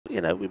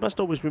you know, we must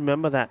always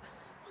remember that.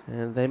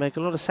 And they make a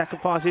lot of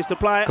sacrifices to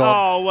play.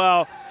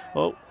 Oh,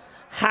 well,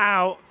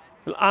 how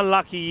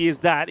unlucky is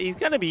that? He's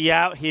going to be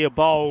out here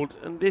bowled.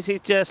 And this is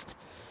just,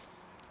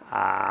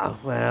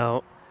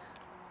 well,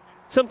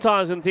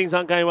 sometimes when things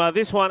aren't going well,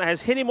 this one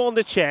has hit him on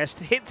the chest,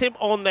 hits him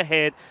on the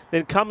head,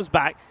 then comes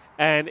back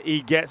and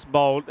he gets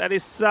bowled. That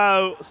is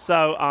so,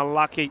 so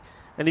unlucky.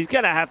 And he's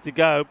going to have to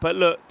go. But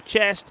look,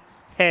 chest,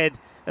 head,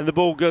 and the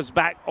ball goes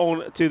back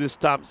on to the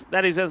stumps.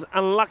 That is as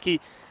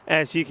unlucky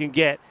as you can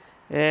get.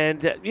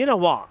 And you know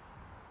what?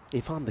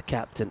 If I'm the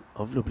captain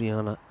of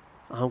Ljubljana,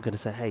 I'm going to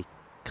say, hey,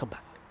 come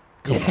back.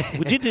 Come back.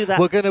 Would you do that?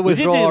 We're going to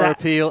withdraw our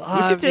appeal.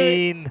 I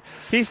mean,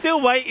 he's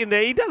still waiting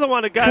there. He doesn't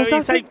want to go.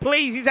 He's saying,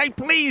 please. He's saying,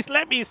 please,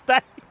 let me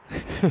stay.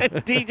 And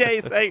DJ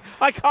is saying,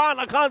 I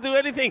can't do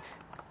anything.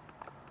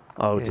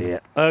 Oh,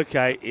 dear.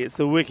 Okay, it's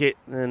the wicket.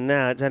 And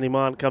now Johnny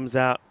Martin comes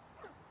out.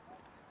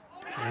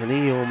 And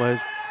he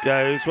almost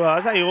goes. Well,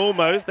 I say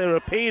almost. They're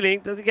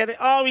appealing. Does he get it?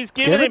 Oh, he's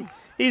given him.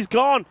 He's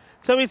gone.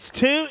 So it's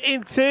 2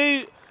 in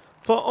 2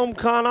 for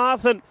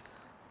Omkarnath. And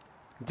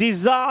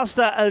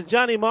disaster as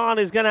Johnny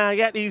Martin is going to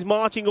get these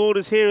marching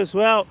orders here as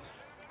well.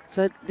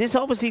 So this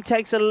obviously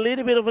takes a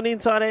little bit of an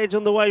inside edge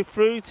on the way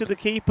through to the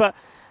keeper.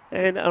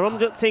 And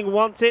Ramjot Singh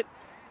wants it.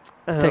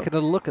 Take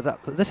another look at that.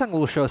 This angle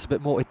will show us a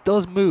bit more. It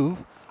does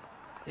move.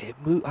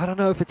 I don't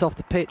know if it's off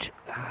the pitch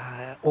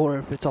or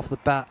if it's off the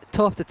bat.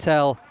 Tough to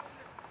tell.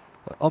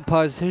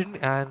 Umpire's decision,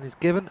 and is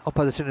given.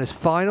 Umpire's decision is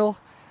final.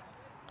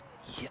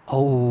 Yeah.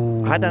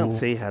 Oh, I don't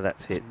see how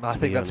that's hit. I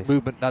think that's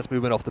movement. That's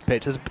movement off the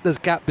pitch. There's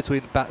gap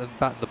between the bat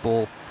and the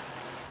ball.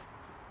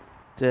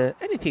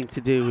 Anything to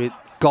do with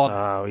gone?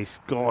 Oh,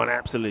 he's gone.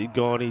 Absolutely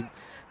gone.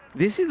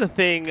 This is the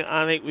thing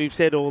I think we've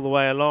said all the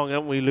way along,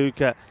 haven't we,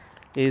 Luca?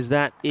 Is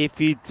that if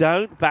you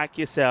don't back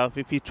yourself,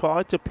 if you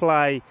try to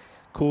play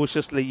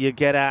cautiously, you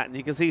get out. And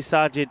you can see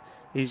Sajid.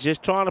 He's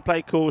just trying to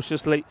play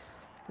cautiously.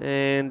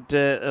 And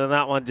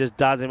that one just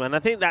does him. And I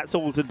think that's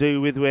all to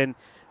do with when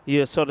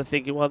you're sort of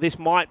thinking, well, this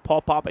might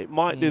pop up, it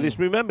might do this.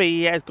 Remember,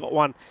 he has got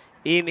one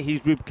in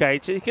his rib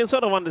cage, so you can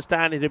sort of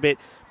understand it a bit.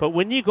 But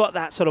when you got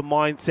that sort of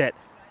mindset,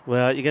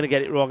 well, you're going to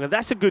get it wrong. And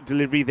that's a good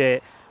delivery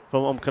there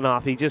from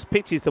Omkarnath. He just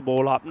pitches the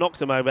ball up,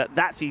 knocks him over.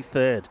 That's his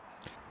third.